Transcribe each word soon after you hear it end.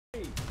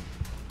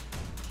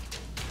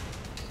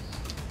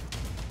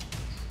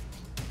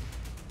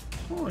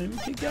time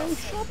to go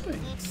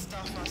shopping.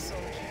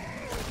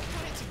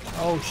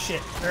 Oh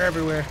shit, they're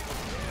everywhere.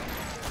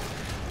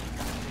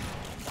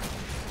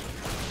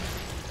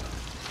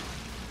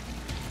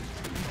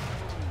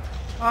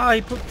 Ah,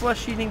 he put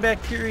flesh-eating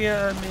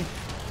bacteria on me.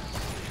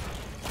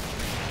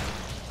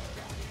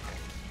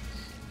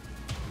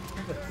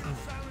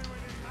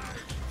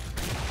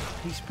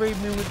 He sprayed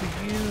me with the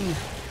goo.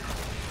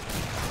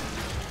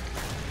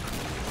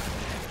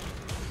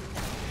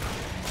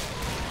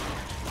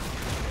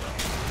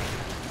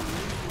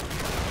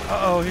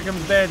 Uh-oh, here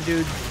comes bad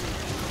dude.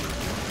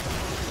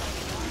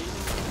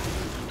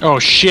 Oh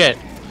shit.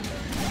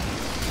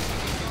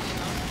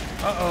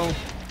 Uh-oh.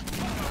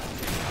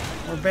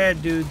 We're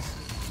bad dudes.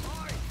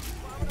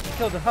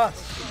 Killed the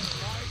husk.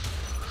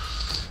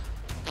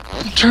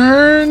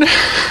 Turn.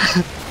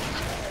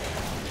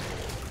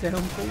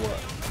 Down for what?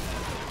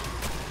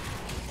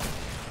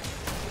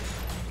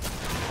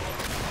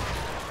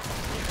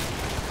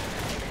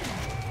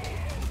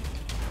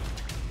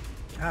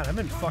 God, I've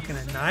been fucking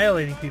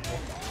annihilating people.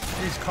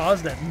 I just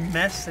caused that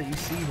mess that you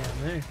see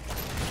down there.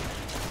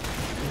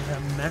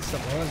 That mess it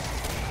was.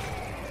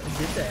 I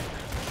did that.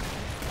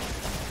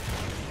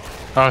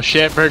 Oh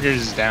shit,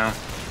 Burgers is down.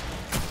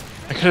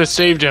 I could have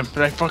saved him,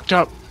 but I fucked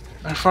up.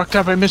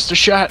 I missed a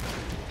shot.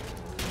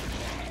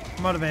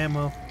 I'm out of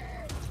ammo.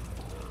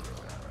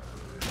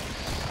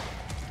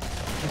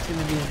 It's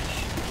gonna be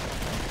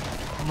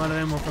I'm out of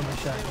ammo for my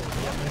shotgun.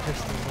 I got my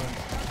pistol.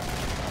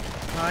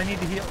 Oh, I need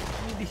to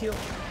heal.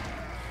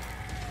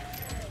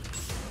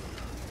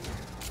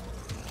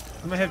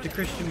 I might have to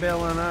Christian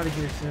bail on out of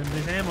here soon.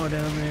 There's ammo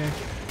down there.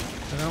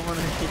 I don't want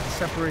to get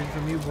separated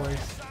from you boys.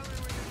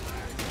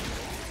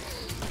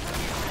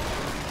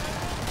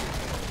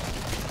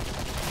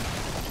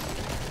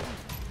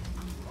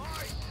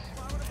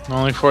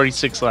 Only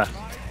 46 left. I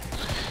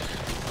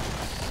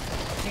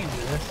can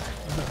do this.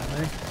 I'm not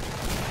there.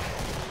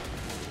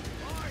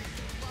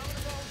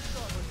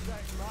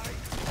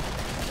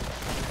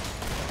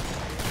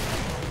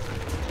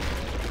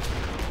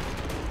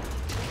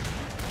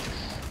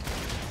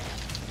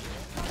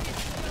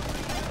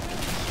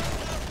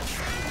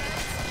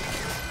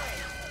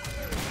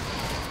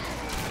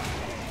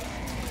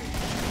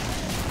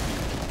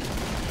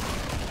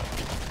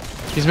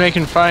 He's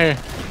making fire.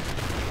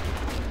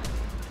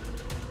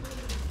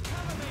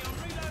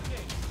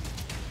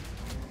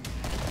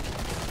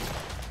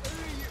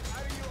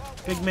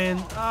 Big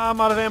man. I'm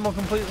out of ammo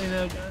completely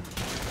now, God.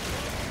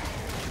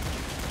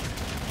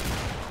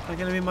 Not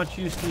gonna be much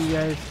use to you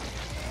guys.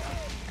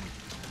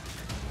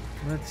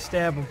 I'm gonna have to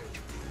stab him.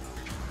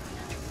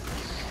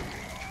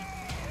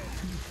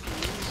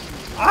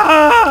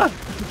 Ah!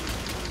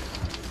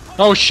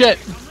 Oh shit!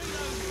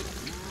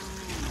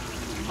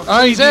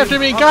 Oh, he's after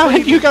me!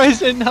 God, you guys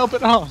didn't help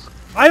at all.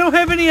 I don't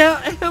have any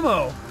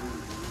ammo!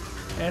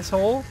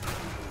 Asshole.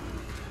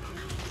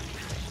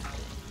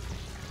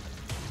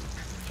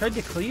 Tried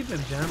to cleave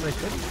him, John, but I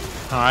couldn't.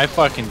 Oh, I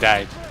fucking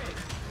died.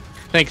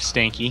 Thanks,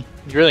 Stanky.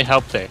 You really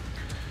helped there.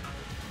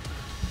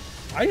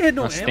 I had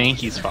no ammo.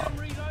 Stanky's fault.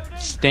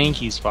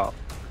 Stanky's fault.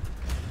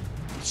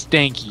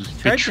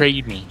 Stanky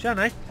betrayed me. John,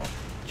 I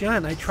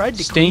tried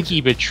to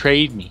Stanky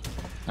betrayed me.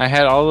 I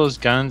had all those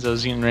guns. I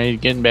was getting ready to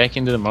get back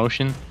into the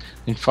motion,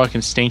 and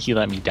fucking Stanky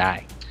let me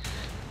die.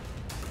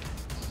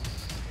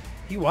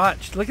 He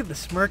watched. Look at the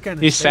smirk on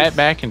his face. He sat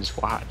back and just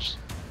watched.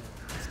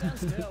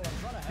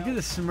 Look at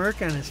the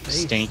smirk on his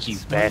face.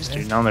 Stanky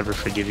bastard. And I'll never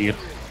forgive you.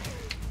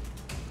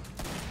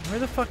 Where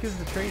the fuck is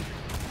the trader?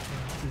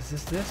 Is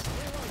this? This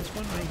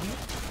one right here?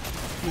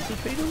 Is the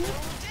trader one?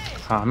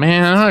 Oh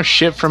man, I don't have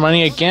shit for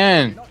money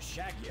again.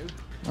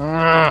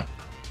 Ugh.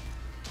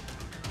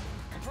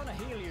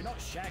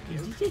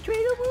 Is the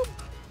trader one?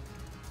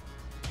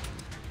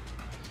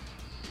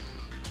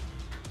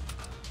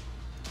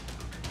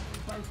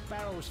 Both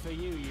barrels for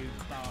you, you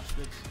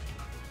bastards.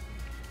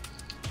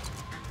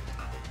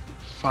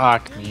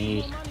 Fuck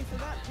me.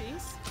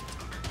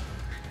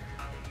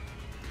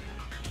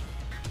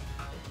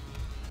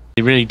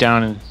 Really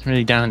down in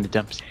the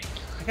dumps.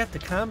 I got the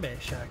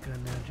combat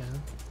shotgun now,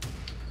 John.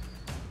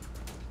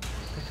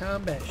 The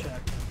combat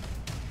shotgun.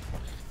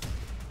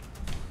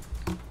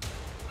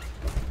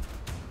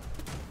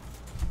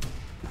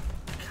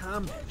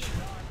 Combat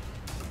shotgun.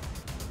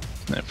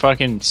 That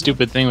fucking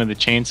stupid thing with the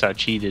chainsaw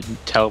cheated and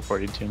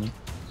teleported to me.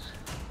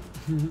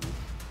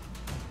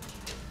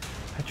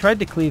 I tried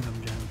to cleave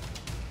him, John.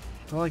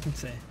 That's all I can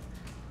say.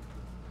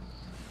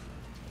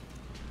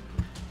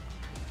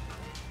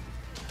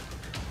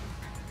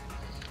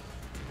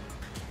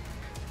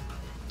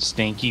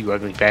 Stanky, you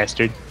ugly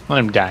bastard. Let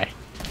him die.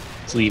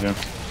 Let's leave him.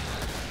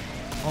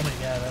 Oh my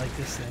god, I like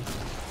this thing.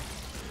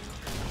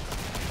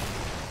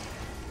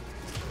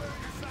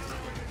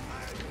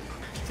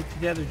 Stick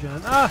together,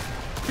 John. Ah!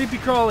 Creepy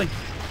crawly.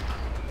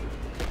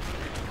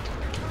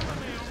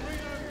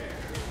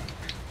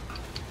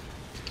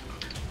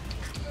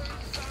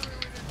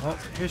 Oh,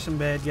 here's some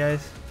bad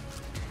guys.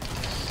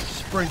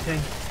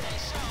 Sprinting.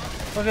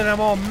 Look at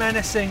them all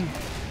menacing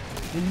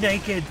and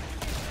naked.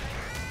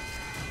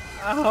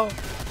 Ow.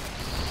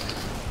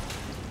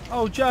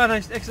 Oh, John, I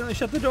accidentally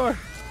shut the door.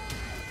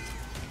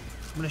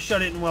 I'm gonna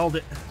shut it and weld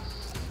it.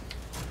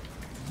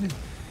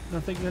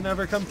 Nothing can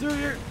ever come through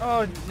here.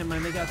 Oh, never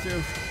mind, they got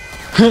through.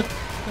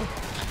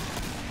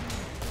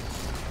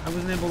 I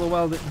wasn't able to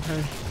weld it in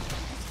time.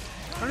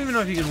 I don't even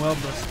know if you can weld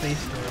those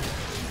space doors.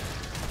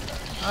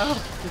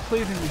 Oh, they're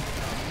cleaving me.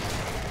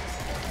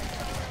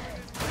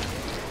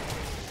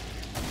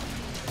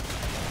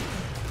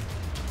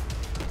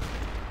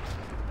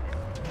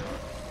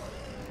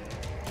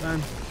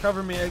 John,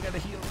 cover me, I gotta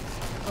heal.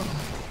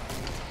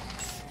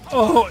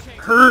 Oh, it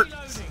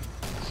hurts!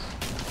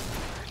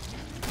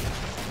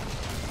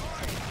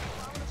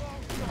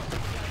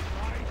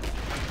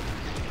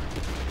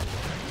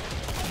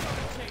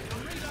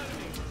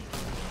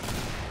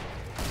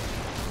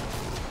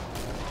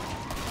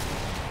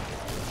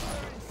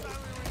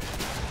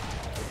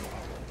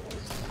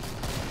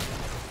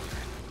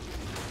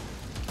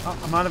 Oh,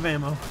 I'm out of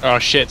ammo. Oh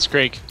shit,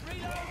 Scrake.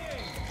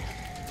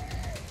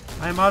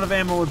 I'm out of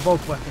ammo with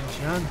both weapons,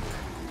 John.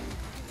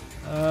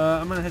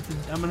 I'm gonna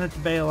have to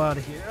bail out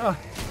of here.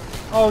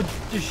 Oh,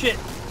 there's shit.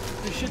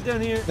 There's shit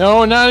down here.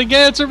 No, not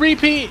again. It's a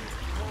repeat.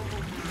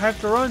 I have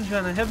to run,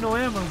 John. I have no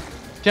ammo.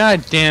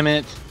 God damn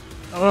it.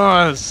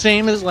 Oh,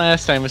 same as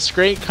last time. A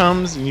Scrake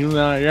comes and you're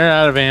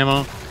out of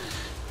ammo.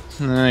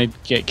 And then I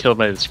get killed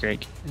by the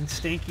Scrake. And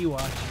Stanky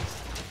watches.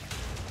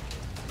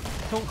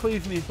 Don't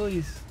cleave me,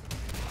 please.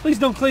 Please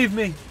don't cleave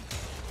me.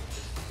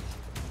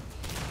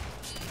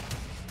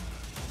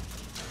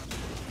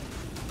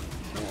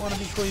 I don't want to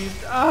be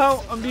cleaved.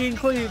 Oh, I'm being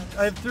cleaved.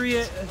 I have three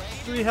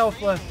health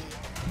left.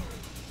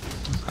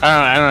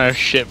 I don't have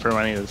shit for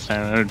money this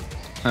time.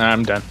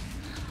 I'm done.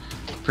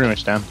 Pretty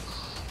much done.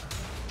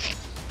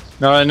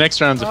 No, the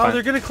next round's a Oh, fight.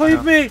 they're gonna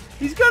cleave me!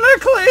 He's gonna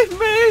cleave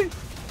me!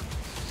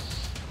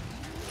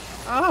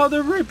 Oh,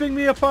 they're ripping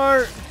me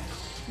apart!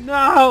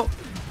 No!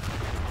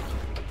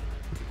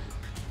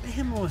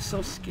 Ammo is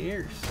so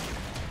scarce.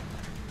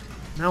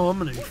 Now I'm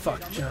gonna be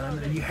fucked, John.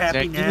 Are you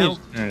happy Zach, now? you need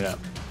to turn it up.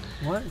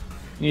 What?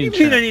 You What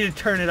do you mean I need to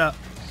turn it up?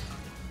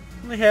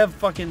 I only have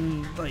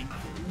fucking, like,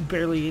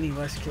 barely any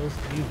less kills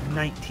than you.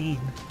 19.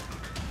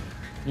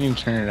 You need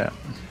to turn it up.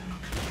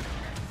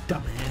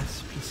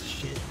 Dumbass piece of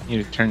shit. You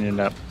need to turn it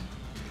up.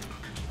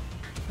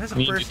 That's You the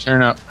need to first.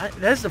 turn up.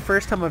 That's the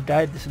first time I've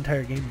died this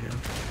entire game, John.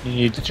 You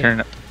need to turn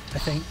up. I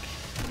think.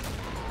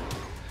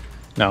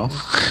 No.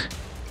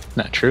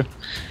 Not true.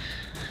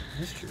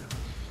 That's true.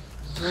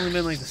 It's only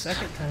been like the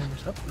second time or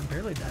something. I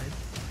barely died.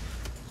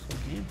 This whole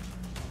game.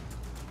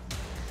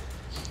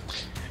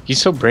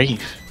 He's so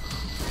brave.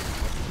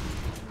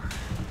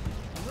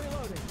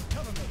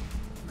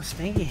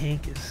 Stanky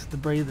Hank is the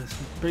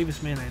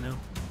bravest man I know.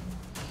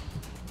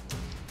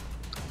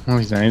 Oh,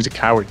 he's not. He's a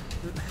coward.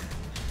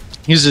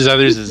 He uses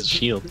others as a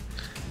shield.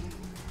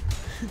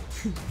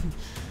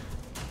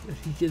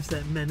 He gives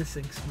that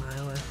menacing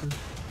smile at them.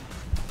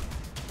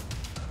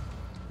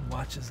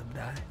 Watches them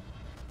die.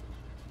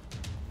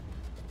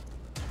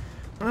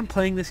 When I'm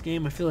playing this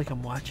game, I feel like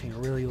I'm watching a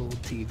really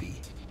old TV.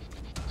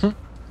 I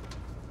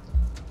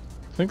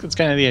think that's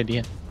kind of the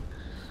idea.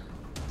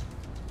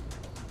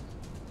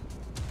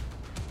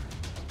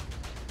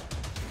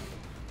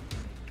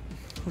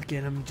 Look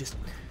at him just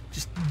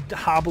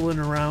hobbling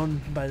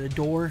around by the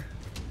door,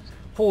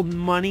 holding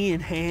money in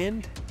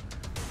hand.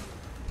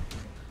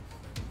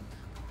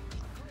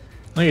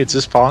 Look, it's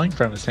just falling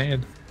from his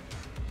hand.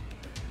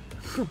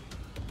 Got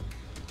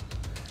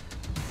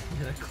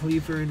a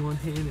cleaver in one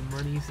hand and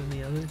money's in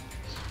the other.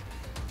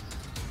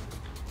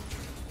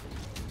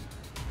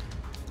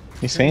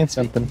 He's saying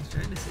something. He's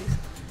trying to say something.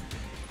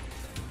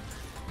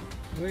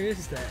 Where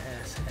is that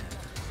ass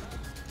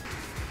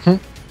hat?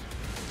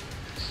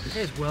 This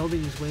guy's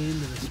welding his way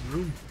into this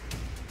room.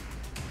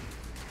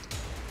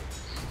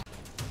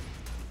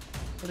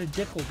 What a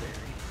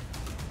dickleberry.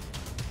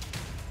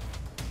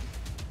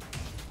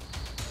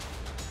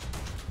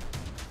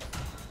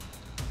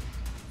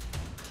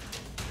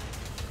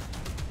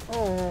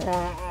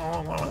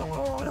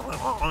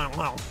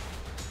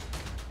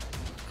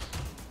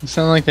 You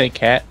sound like that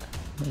cat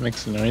that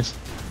makes a noise.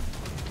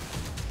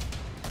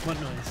 What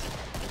noise?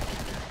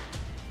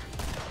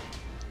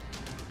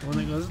 The one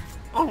that goes.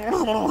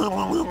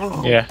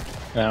 Yeah,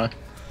 that one.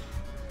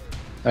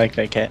 I like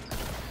that cat.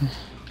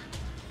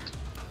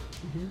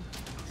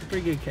 It's a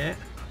pretty good cat.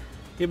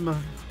 Give him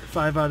a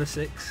 5 out of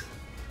 6.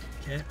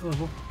 Cat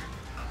level.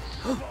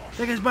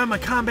 That guy's buying my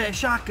combat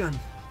shotgun.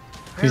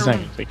 He's not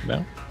gonna pick it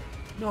up.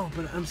 No,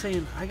 but I'm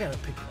saying I gotta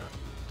pick it up.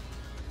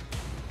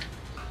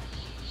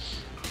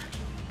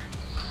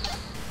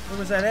 Where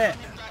was that at?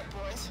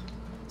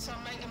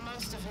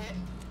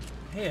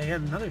 Hey, I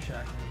got another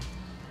shotgun.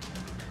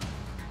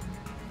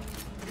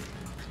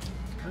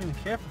 I don't even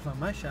care if I found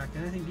my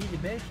shotgun. I think he's a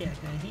bad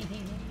shotgun.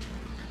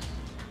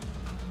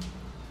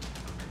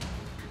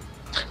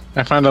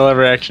 I found a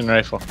lever action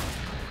rifle.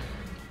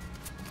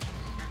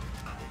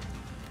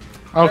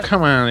 Oh,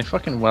 come on. They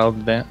fucking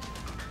welded that.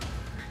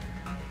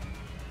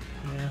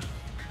 Yeah,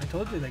 I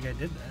told you that guy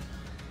did that.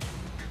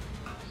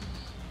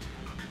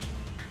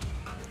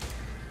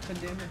 God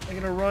damn it. I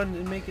gotta run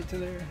and make it to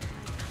there.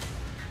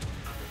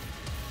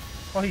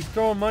 Oh, he's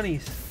throwing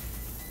monies.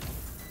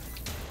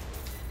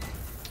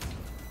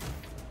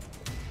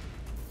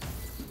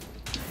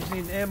 He's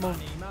needing ammo.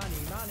 Money, money,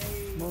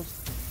 money. Most.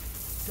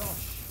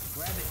 Gosh,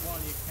 grab it while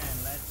you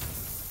can, lad.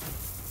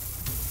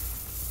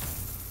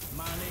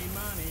 Money,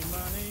 money,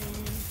 money.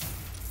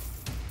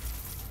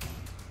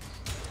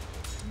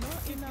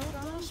 Not enough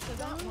rounds for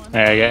that one.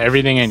 Alright, I got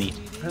everything I need.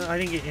 I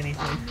didn't get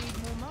anything. Need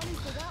more money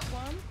for that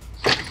one.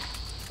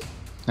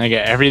 I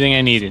got everything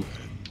I needed.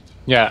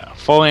 Yeah,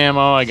 full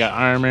ammo, I got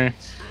armor,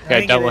 I got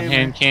didn't double get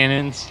hand armor.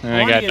 cannons, and I I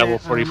wanna got get double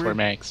armor. 44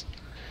 mags.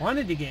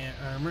 Wanted to get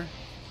armor.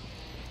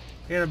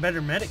 I got a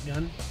better medic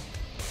gun.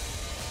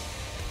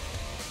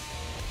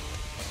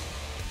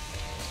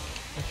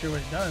 Not sure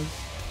what it does.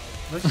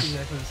 Looks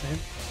exactly the same.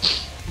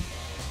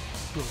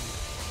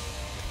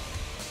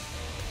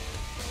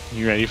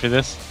 You ready for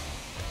this?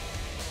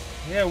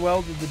 Yeah,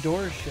 welded the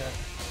doors shut.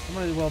 I'm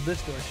gonna weld this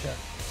door shut.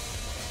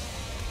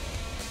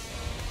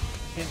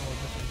 Can't weld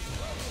this one shut.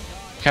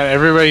 Kind of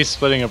everybody's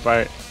splitting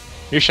apart.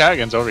 Your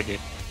shotgun's over here.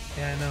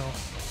 Yeah, I know.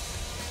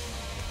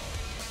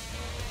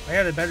 I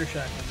got a better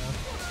shotgun though.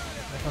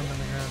 I found on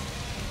the ground.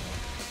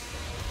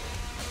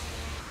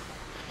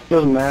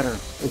 Doesn't matter.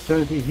 As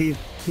soon as he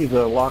sees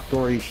a locked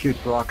door, he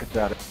shoots rockets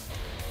at it.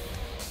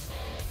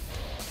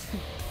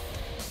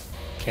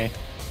 Okay.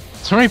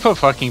 Somebody put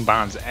fucking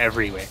bombs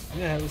everywhere.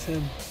 Yeah, it was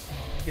him.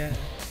 Yeah,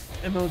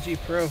 MLG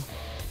Pro.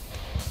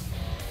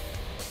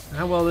 And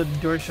I welded the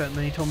door shut and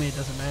then he told me it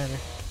doesn't matter.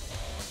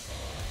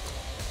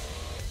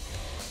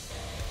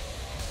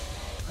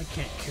 I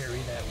can't carry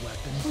that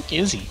weapon. Fuck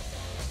is he?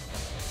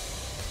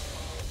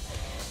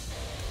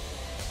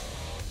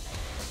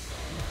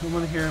 I'm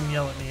gonna hear him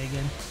yell at me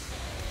again.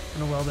 I'm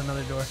gonna weld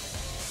another door.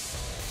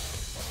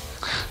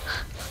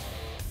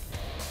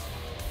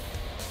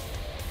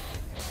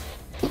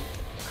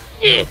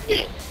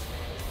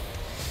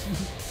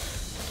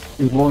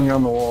 He's blowing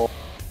on the wall.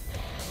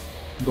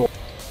 Door.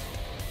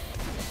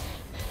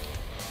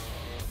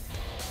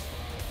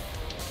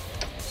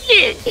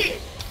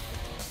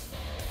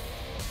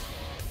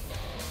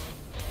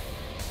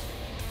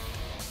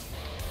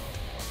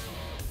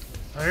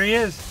 There he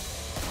is.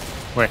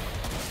 Where?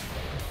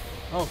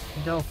 Oh,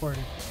 he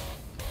teleported.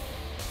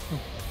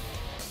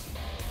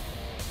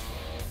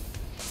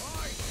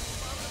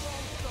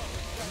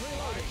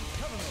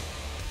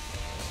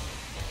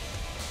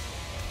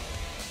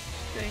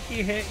 Thank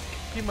you, Hank.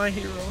 You're my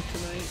hero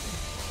tonight.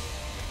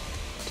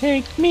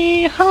 Take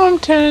me home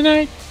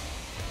tonight.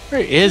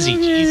 Where is he?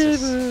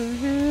 Jesus.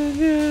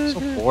 So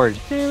bored.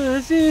 Take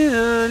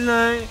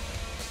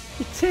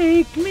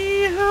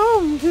me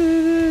home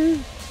tonight.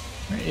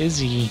 Where is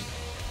he?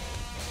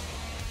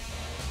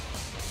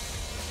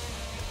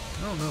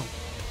 I don't know.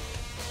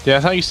 Dude, I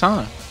thought you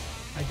saw him.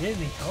 I did,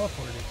 and he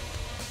teleported.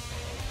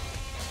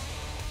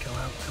 Come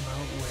out,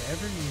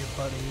 wherever your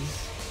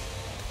buddies.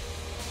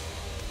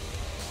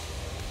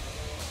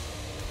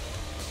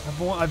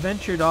 I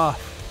ventured off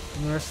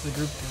from the rest of the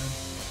group then.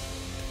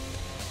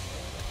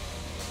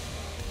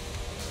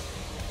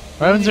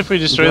 What happens if we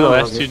destroy the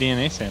last 2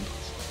 DNA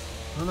samples?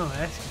 I don't know,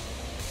 ask him.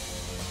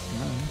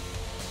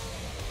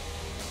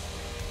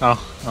 Oh,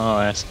 I'll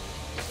ask.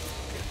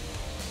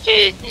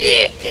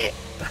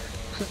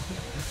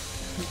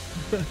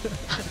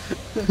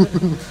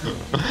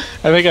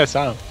 I think I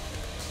saw him.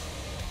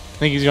 I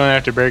think he's going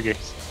after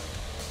burgers.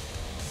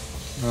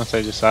 Unless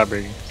I just saw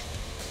burgers.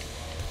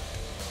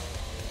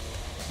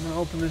 I'm gonna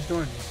open this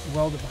door and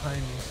weld it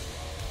behind me.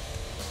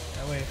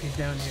 That way if he's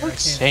down here, For I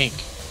fuck's can't.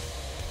 sake.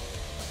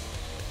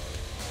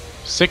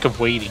 Sick of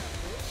waiting.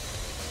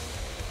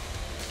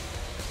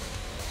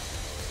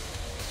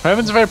 What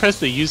happens if I press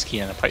the use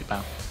key on a pipe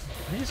bomb?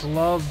 I just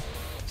love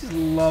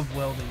welding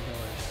doors.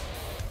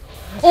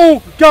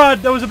 Oh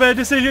God, that was a bad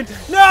decision.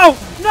 No,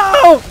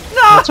 no,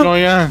 no! What's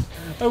going on?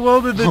 I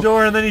welded the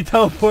door and then he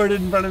teleported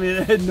in front of me and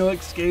I had no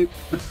escape.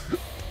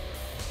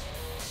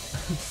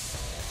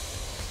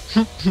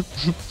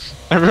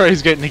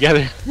 Everybody's getting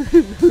together.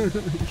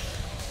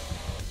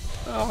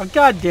 Oh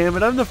God damn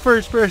it! I'm the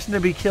first person to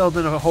be killed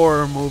in a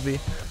horror movie.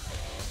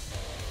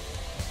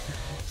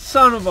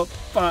 Son of a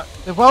fuck!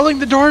 The welding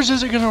the doors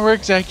isn't gonna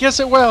work, Zach. Yes,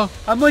 it will.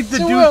 I'm like the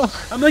Yes, it will.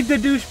 I'm like the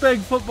douchebag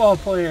football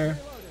player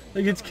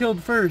that gets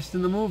killed first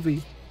in the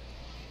movie.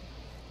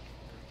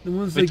 The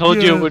one's I like, told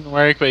you yeah. it wouldn't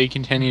work, but he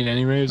continued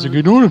anyway. He was like,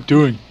 I know what I'm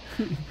doing.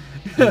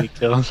 And he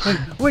killed.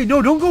 Wait,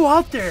 no, don't go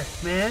out there,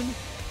 man.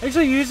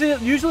 Actually,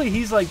 usually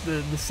he's like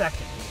the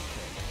second.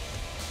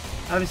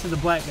 Obviously, the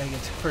black guy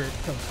gets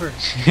killed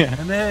first, Yeah.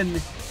 and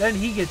then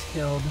he gets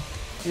killed,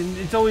 and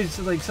it's always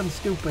like some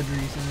stupid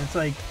reason. It's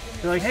like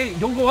they're like, "Hey,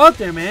 don't go out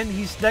there, man.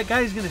 That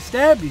guy's gonna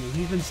stab you.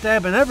 He's been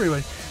stabbing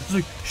everybody." It's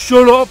like,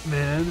 "Shut up,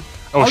 man.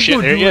 Oh I'll shit,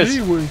 go there do he it is.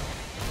 anyway.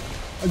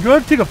 I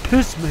gotta take a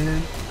piss,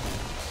 man."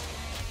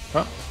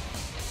 Oh.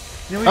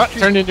 You know, Oh,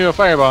 turned into a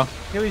fireball.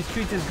 he always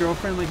treats his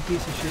girlfriend like a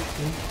piece of shit,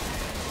 too.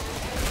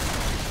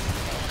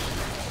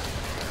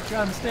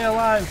 John, stay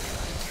alive.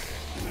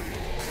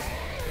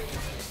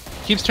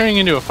 Keeps turning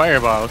into a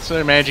fireball. What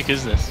sort of magic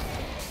is this?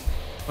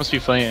 Must be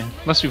fire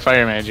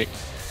magic.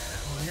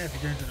 Oh yeah, if he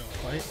turns into a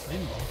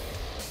flame ball.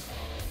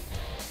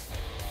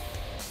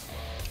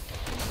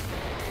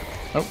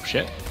 Oh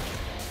shit.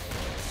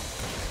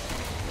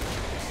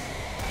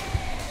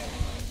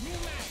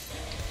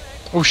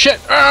 Oh shit!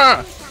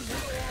 Ah!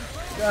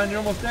 John, you're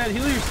almost dead.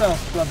 Heal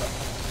yourself, brother.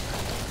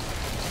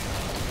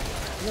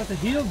 You got to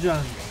heal,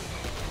 John.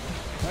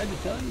 Tried to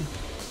tell you.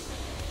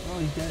 Oh,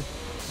 he's dead.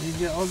 He's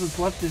got all that's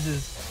left is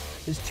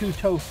his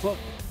two-toe foot.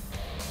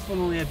 Foot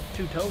only had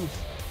 2 toes.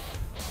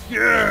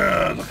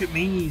 Yeah, look at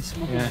me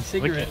smoking a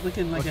cigarette,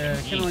 looking like kind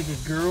of like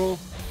a girl,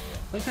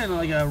 kind of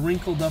like a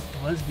wrinkled up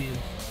lesbian.